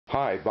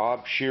Hi,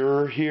 Bob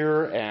Shearer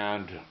here,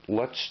 and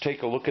let's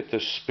take a look at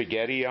this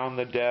spaghetti on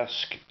the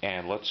desk,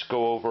 and let's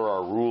go over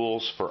our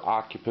rules for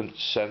occupant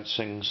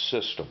sensing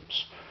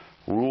systems.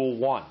 Rule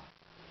 1,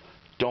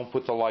 don't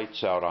put the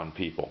lights out on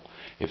people.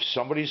 If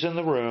somebody's in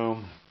the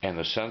room and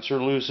the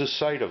sensor loses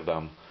sight of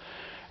them,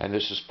 and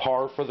this is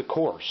par for the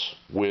course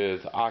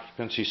with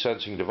occupancy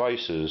sensing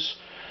devices,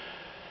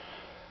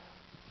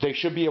 they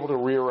should be able to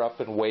rear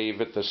up and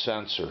wave at the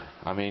sensor.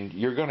 I mean,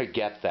 you're going to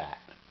get that.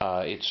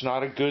 It's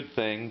not a good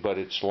thing, but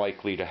it's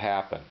likely to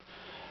happen.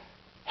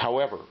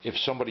 However, if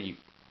somebody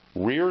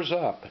rears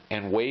up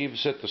and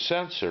waves at the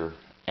sensor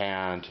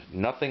and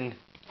nothing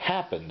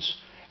happens,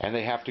 and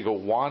they have to go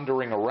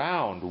wandering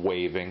around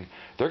waving,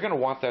 they're going to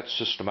want that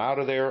system out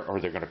of there, or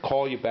they're going to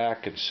call you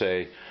back and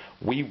say,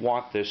 we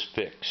want this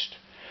fixed.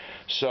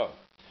 So,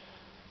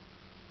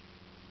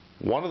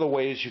 one of the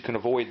ways you can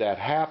avoid that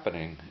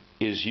happening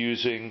is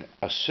using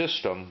a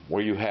system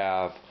where you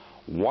have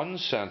one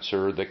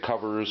sensor that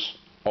covers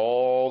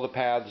all the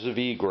paths of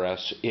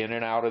egress in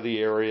and out of the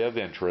area of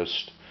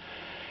interest,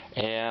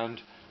 and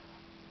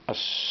a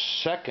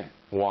second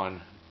one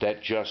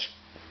that just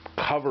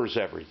covers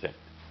everything.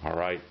 All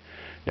right.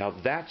 Now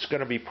that's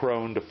going to be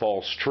prone to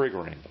false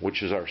triggering,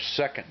 which is our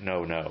second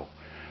no-no.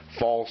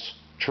 False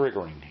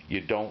triggering.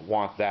 You don't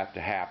want that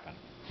to happen.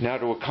 Now,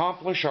 to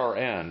accomplish our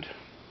end,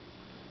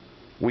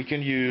 we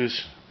can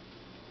use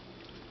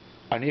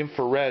an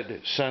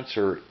infrared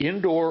sensor,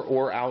 indoor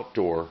or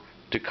outdoor,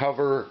 to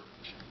cover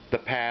the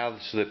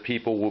paths that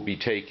people will be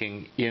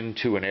taking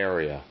into an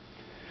area.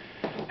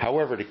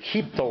 However, to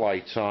keep the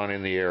lights on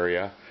in the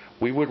area,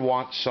 we would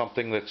want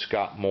something that's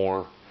got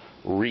more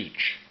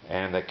reach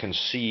and that can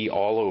see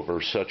all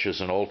over, such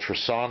as an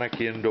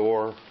ultrasonic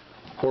indoor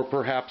or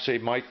perhaps a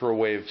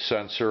microwave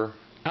sensor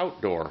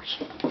outdoors.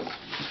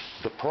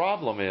 The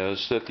problem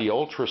is that the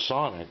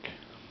ultrasonic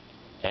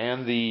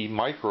and the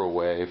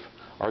microwave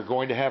are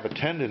going to have a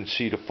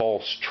tendency to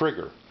false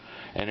trigger,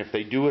 and if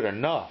they do it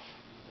enough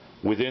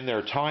within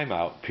their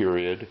timeout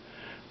period,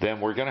 then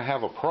we're going to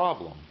have a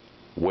problem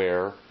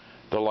where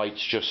the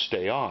lights just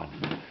stay on.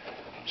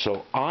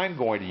 So I'm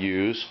going to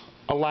use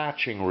a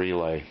latching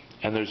relay,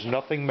 and there's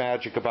nothing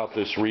magic about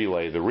this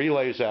relay. The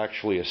relay is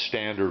actually a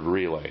standard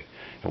relay,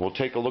 and we'll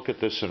take a look at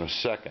this in a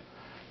second.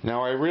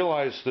 Now, I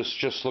realize this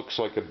just looks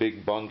like a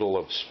big bundle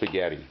of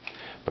spaghetti,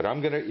 but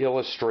I'm going to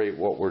illustrate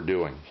what we're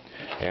doing.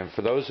 And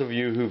for those of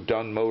you who've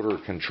done motor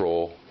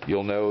control,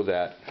 you'll know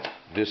that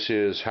this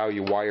is how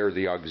you wire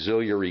the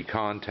auxiliary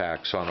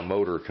contacts on a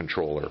motor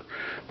controller.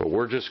 But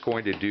we're just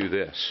going to do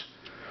this.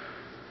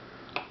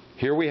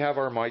 Here we have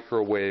our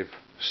microwave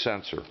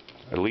sensor.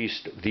 At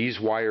least these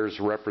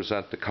wires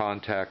represent the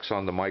contacts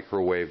on the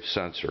microwave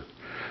sensor.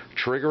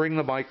 Triggering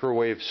the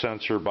microwave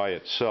sensor by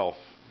itself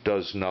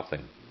does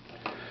nothing.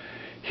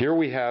 Here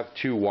we have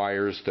two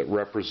wires that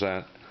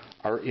represent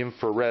our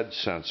infrared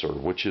sensor,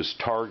 which is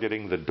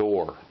targeting the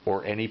door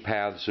or any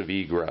paths of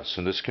egress.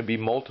 And this can be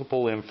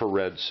multiple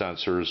infrared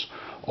sensors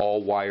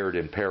all wired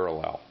in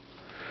parallel.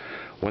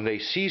 When they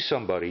see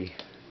somebody,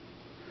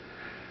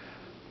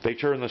 they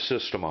turn the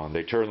system on,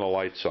 they turn the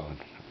lights on,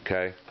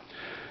 okay?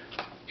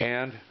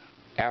 And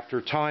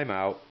after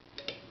timeout,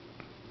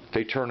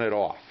 they turn it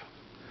off.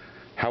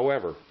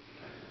 However,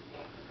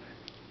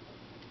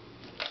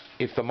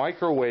 if the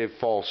microwave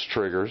false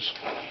triggers,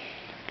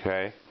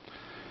 okay,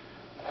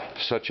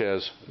 such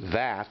as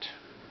that,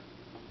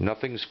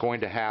 nothing's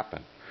going to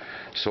happen.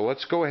 So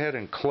let's go ahead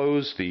and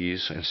close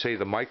these and say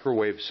the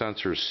microwave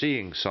sensor is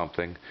seeing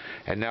something,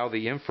 and now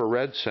the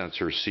infrared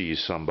sensor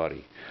sees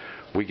somebody.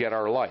 We get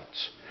our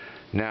lights.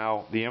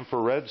 Now the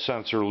infrared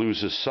sensor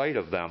loses sight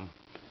of them,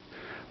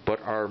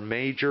 but our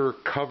major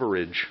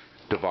coverage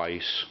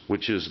device,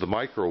 which is the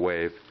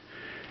microwave,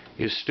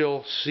 is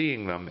still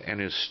seeing them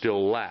and is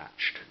still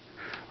latched,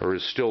 or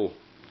is still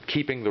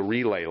keeping the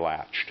relay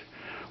latched.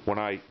 When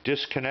I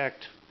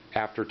disconnect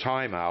after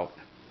timeout,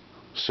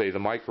 say the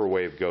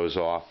microwave goes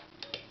off,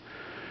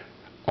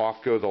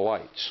 off go the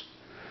lights.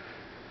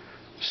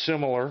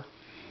 Similar,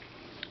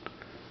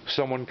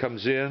 someone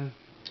comes in,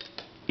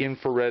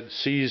 infrared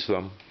sees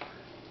them,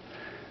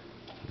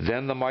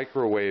 then the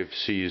microwave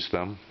sees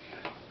them,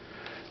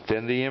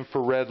 then the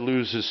infrared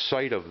loses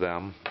sight of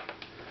them,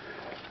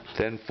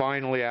 then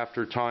finally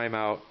after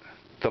timeout,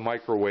 the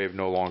microwave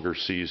no longer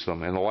sees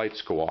them and the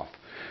lights go off.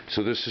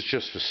 So this is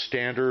just a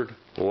standard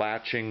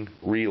latching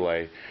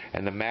relay,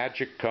 and the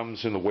magic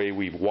comes in the way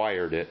we've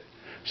wired it.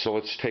 So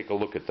let's take a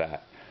look at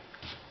that.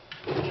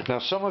 Now,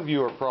 some of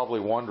you are probably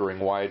wondering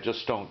why I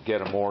just don't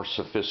get a more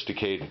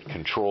sophisticated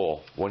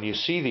control. When you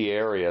see the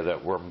area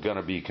that we're going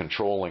to be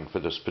controlling for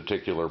this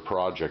particular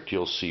project,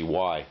 you'll see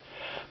why.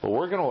 But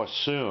we're going to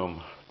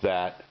assume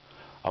that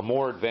a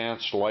more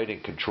advanced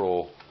lighting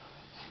control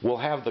will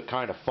have the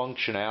kind of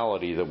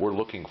functionality that we're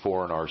looking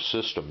for in our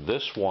system.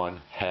 This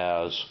one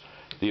has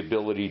the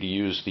ability to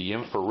use the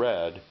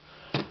infrared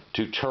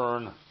to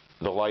turn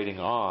the lighting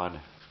on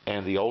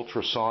and the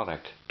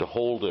ultrasonic to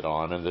hold it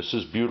on, and this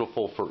is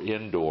beautiful for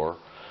indoor,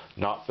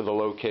 not for the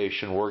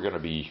location we're going to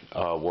be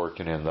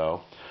working in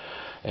though.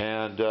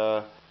 And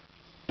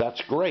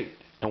That's great.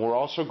 And we're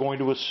also going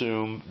to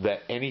assume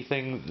that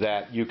anything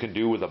that you can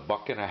do with a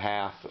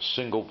 $1.50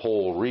 single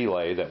pole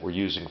relay that we're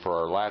using for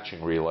our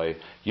latching relay,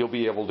 you'll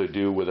be able to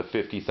do with a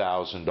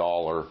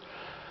 $50,000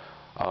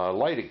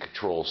 lighting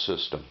control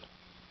system.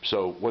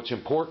 So what's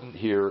important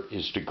here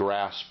is to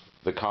grasp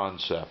the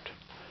concept.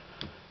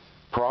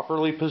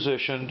 Properly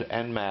positioned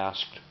and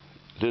masked,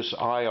 this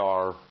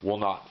IR will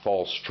not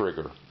false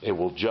trigger. It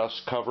will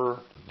just cover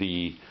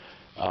the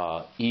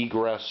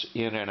egress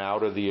in and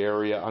out of the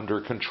area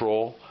under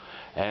control,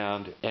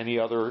 and any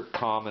other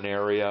common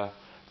area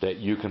that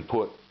you can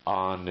put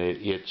on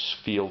its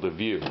field of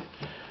view.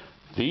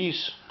 The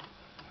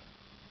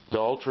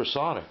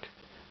ultrasonic,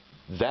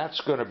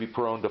 that's going to be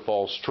prone to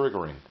false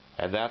triggering,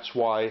 and that's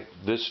why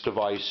this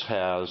device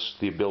has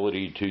the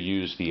ability to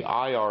use the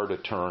IR to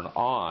turn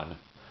on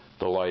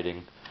the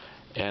lighting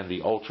and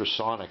the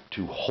ultrasonic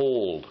to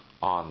hold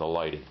on the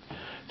lighting.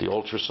 The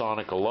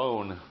ultrasonic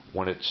alone,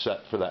 when it's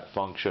set for that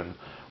function,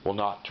 will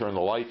not turn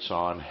the lights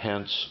on,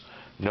 hence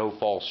no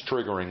false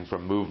triggering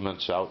from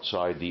movements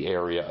outside the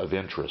area of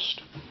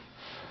interest.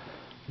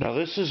 Now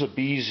this is a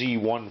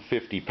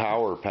BZ150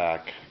 power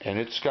pack, and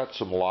it's got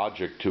some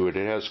logic to it.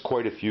 It has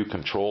quite a few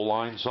control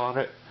lines on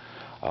it.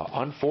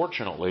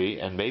 Unfortunately,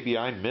 and maybe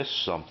I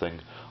missed something,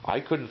 I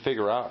couldn't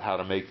figure out how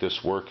to make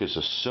this work as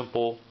a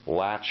simple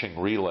latching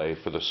relay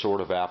for the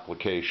sort of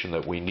application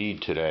that we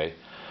need today.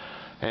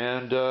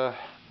 And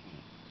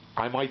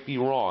I might be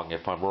wrong.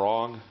 If I'm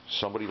wrong,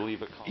 somebody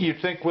leave a comment.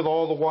 You'd think with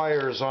all the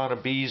wires on a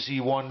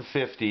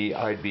BZ150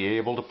 I'd be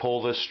able to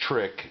pull this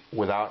trick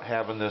without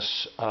having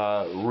this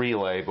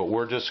relay, but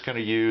we're just going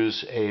to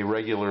use a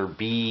regular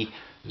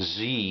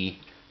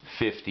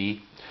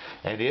BZ50,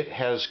 and it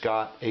has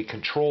got a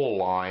control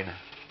line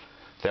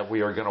that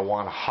we are going to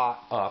want to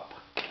hot up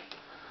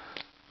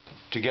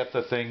to get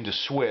the thing to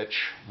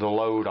switch the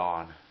load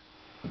on.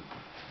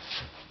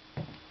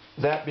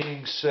 That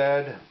being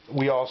said,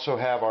 we also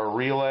have our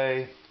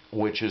relay,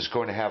 which is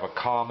going to have a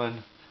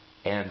common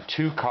and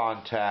two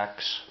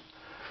contacts.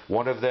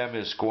 One of them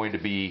is going to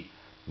be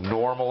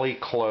normally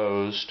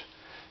closed,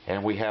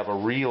 and we have a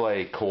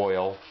relay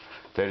coil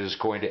that is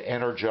going to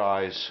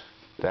energize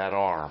that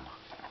arm.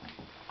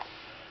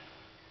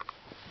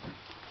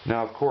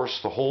 Now, of course,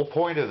 the whole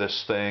point of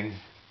this thing,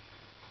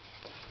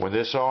 when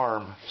this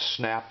arm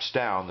snaps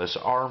down, this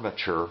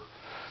armature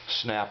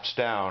snaps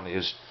down,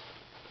 is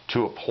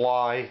to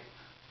apply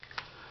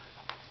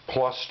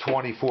plus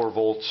 24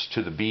 volts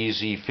to the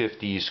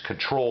BZ50's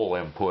control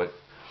input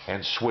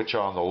and switch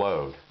on the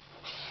load.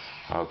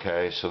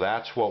 Okay, so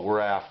that's what we're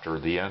after,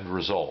 the end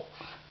result.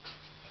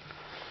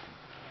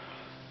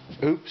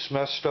 Oops,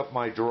 messed up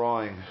my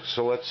drawing,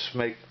 so let's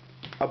make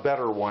a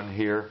better one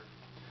here.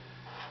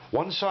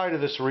 One side of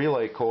this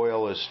relay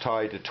coil is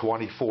tied to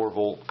 24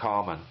 volt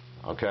common,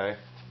 okay?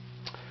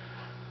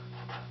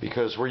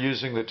 Because we're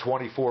using the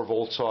 24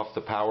 volts off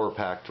the power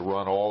pack to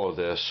run all of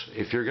this.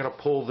 If you're going to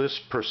pull this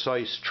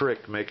precise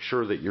trick, make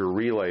sure that your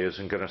relay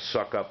isn't going to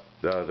suck up,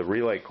 the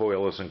relay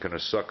coil isn't going to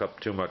suck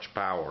up too much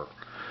power,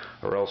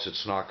 or else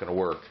it's not going to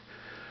work.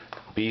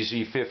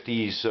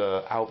 BZ50's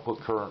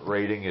output current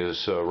rating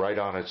is right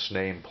on its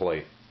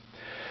nameplate.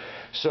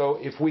 So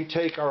if we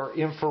take our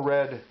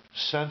infrared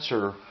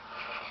sensor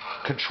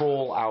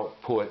control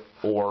output,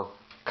 or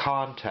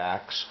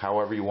contacts,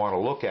 however you want to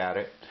look at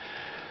it,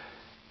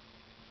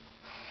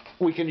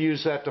 we can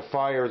use that to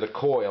fire the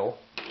coil.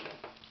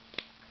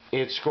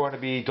 It's going to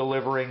be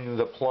delivering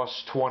the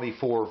plus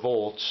 24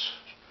 volts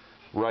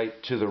right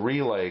to the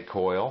relay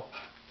coil.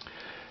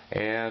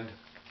 And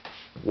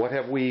what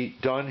have we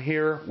done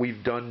here?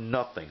 We've done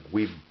nothing.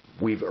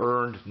 We've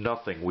earned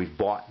nothing. We've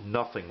bought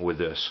nothing with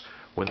this.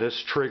 When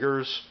this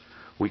triggers,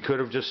 we could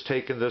have just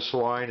taken this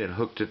line and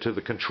hooked it to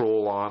the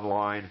control on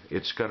line.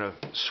 It's going to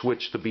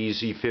switch the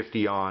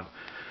BZ50 on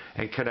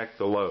and connect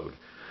the load.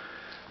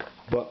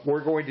 But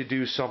we're going to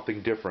do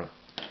something different.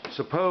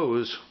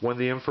 Suppose when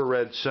the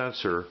infrared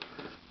sensor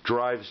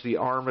drives the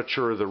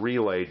armature of the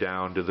relay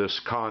down to this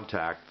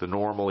contact, the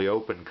normally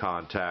open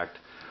contact,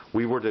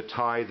 we were to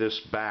tie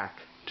this back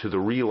to the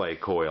relay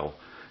coil.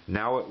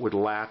 Now it would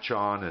latch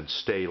on and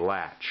stay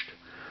latched.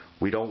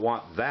 We don't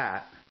want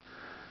that,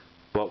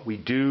 but we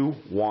do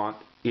want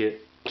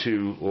it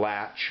to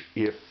latch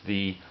if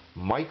the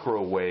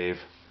microwave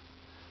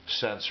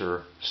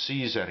sensor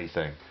sees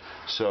anything.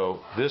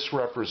 So this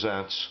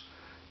represents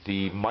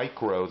the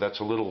micro, that's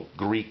a little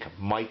Greek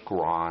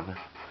micron,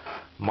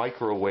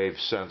 microwave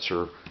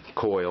sensor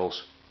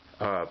coils,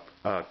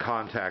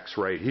 contacts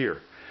right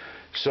here.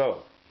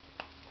 So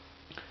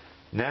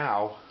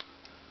now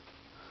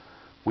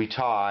we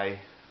tie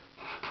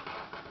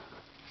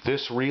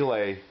this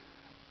relay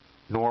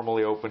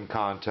normally open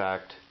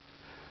contact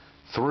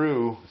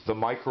through the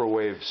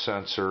microwave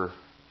sensor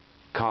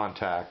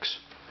contacts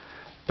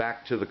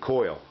back to the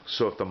coil.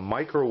 So if the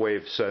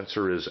microwave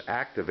sensor is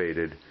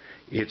activated,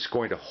 it's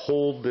going to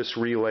hold this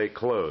relay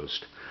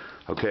closed.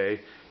 Okay,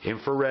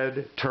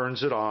 infrared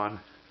turns it on,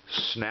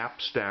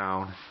 snaps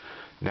down.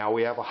 Now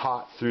we have a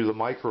hot through the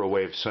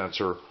microwave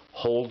sensor,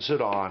 holds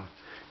it on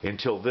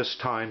until this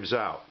times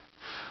out.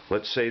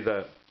 let's say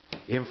the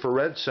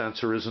infrared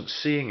sensor isn't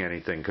seeing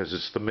anything because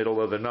it's the middle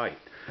of the night,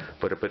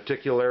 but a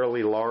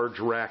particularly large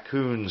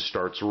raccoon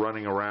starts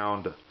running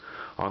around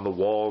on the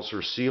walls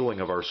or ceiling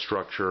of our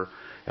structure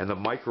and the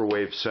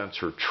microwave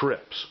sensor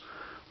trips.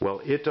 Well,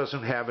 it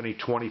doesn't have any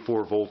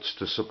 24 volts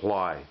to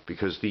supply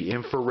because the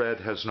infrared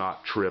has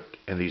not tripped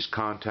and these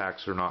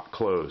contacts are not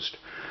closed.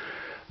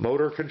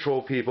 Motor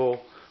control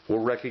people will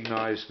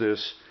recognize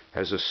this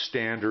as a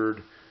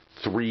standard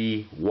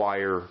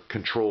 3-wire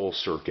control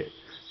circuit.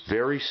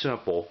 Very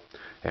simple,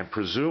 and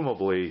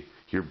presumably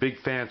your big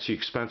fancy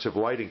expensive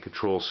lighting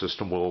control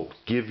system will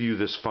give you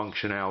this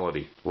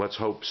functionality. Let's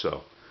hope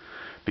so.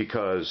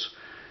 Because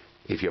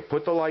if you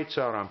put the lights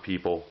out on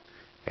people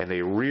and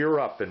they rear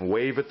up and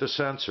wave at the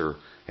sensor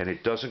and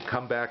it doesn't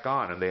come back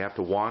on and they have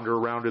to wander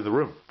around in the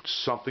room,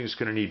 something's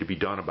going to need to be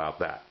done about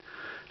that.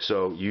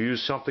 So you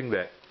use something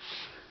that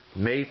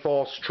may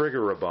false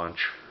trigger a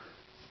bunch,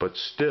 but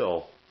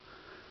still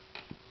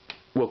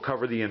will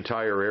cover the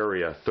entire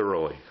area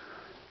thoroughly.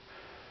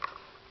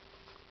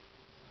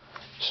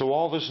 So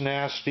all this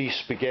nasty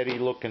spaghetti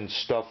looking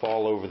stuff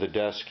all over the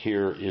desk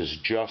here is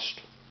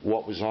just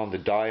what was on the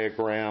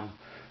diagram,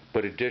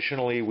 but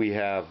additionally we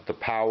have the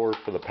power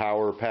for the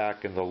power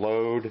pack and the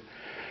load,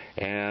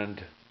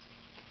 and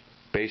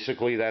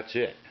basically that's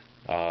it.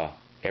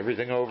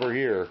 Everything over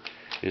here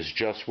is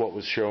just what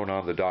was shown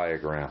on the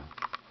diagram.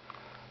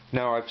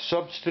 Now I've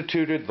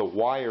substituted the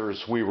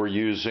wires we were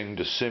using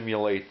to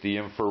simulate the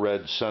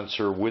infrared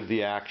sensor with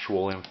the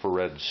actual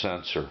infrared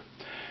sensor.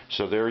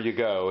 So there you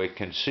go, it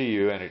can see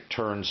you and it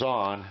turns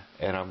on,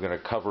 and I'm going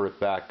to cover it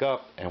back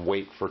up and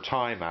wait for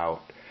timeout,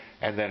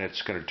 and then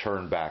it's going to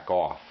turn back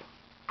off.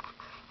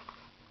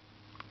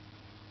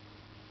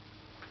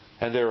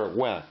 And there it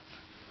went.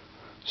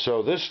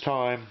 So this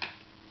time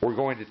we're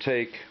going to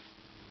take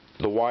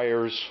the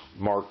wires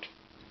marked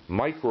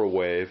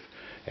microwave,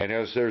 and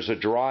as there's a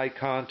dry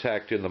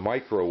contact in the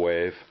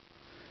microwave,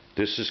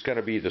 this is going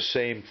to be the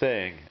same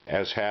thing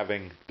as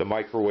having the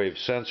microwave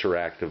sensor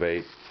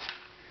activate.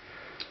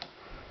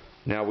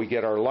 Now we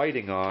get our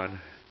lighting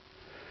on,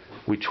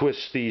 we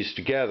twist these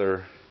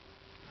together,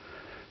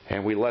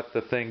 and we let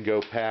the thing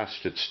go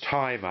past its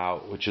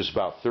timeout, which is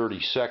about 30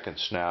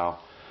 seconds now,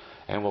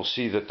 and we'll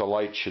see that the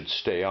light should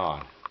stay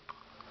on.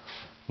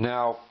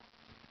 Now,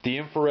 the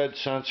infrared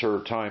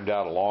sensor timed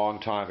out a long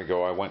time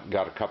ago. I went and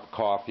got a cup of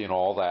coffee and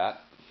all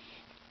that.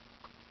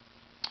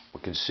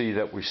 We can see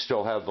that we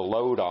still have the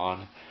load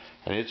on,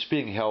 and it's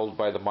being held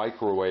by the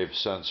microwave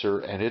sensor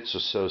and its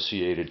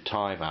associated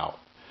timeout.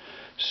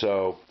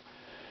 So,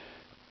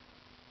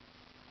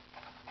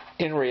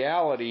 in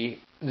reality,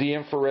 the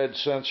infrared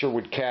sensor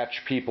would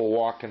catch people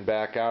walking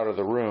back out of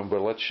the room, but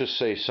let's just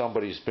say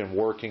somebody's been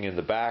working in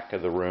the back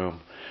of the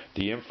room.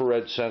 The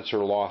infrared sensor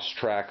lost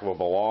track of them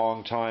a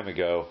long time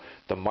ago.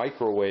 The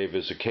microwave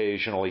is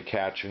occasionally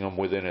catching them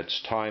within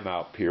its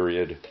timeout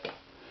period.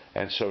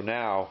 And so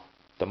now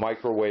the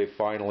microwave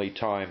finally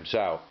times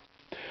out.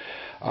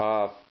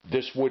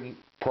 This wouldn't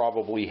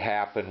probably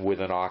happen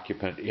with an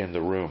occupant in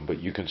the room,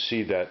 but you can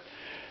see that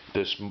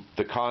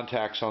the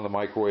contacts on the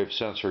microwave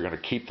sensor are going to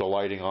keep the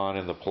lighting on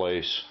in the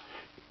place,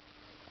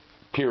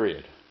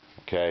 period.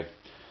 Okay.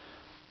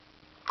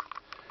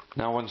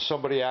 Now when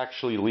somebody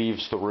actually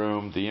leaves the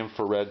room, the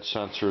infrared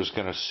sensor is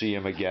going to see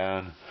them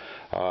again.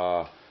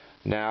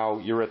 Now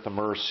you're at the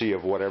mercy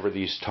of whatever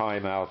these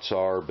timeouts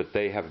are, but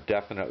they have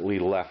definitely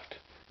left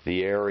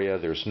the area.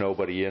 There's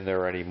nobody in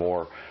there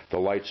anymore. The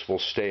lights will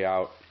stay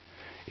out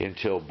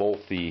until both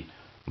the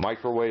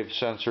microwave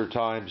sensor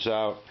times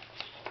out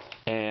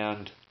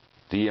and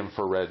the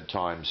infrared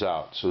times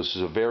out. So this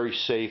is a very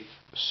safe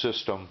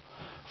system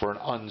for an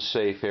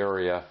unsafe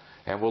area,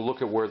 and we'll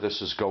look at where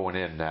this is going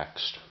in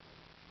next.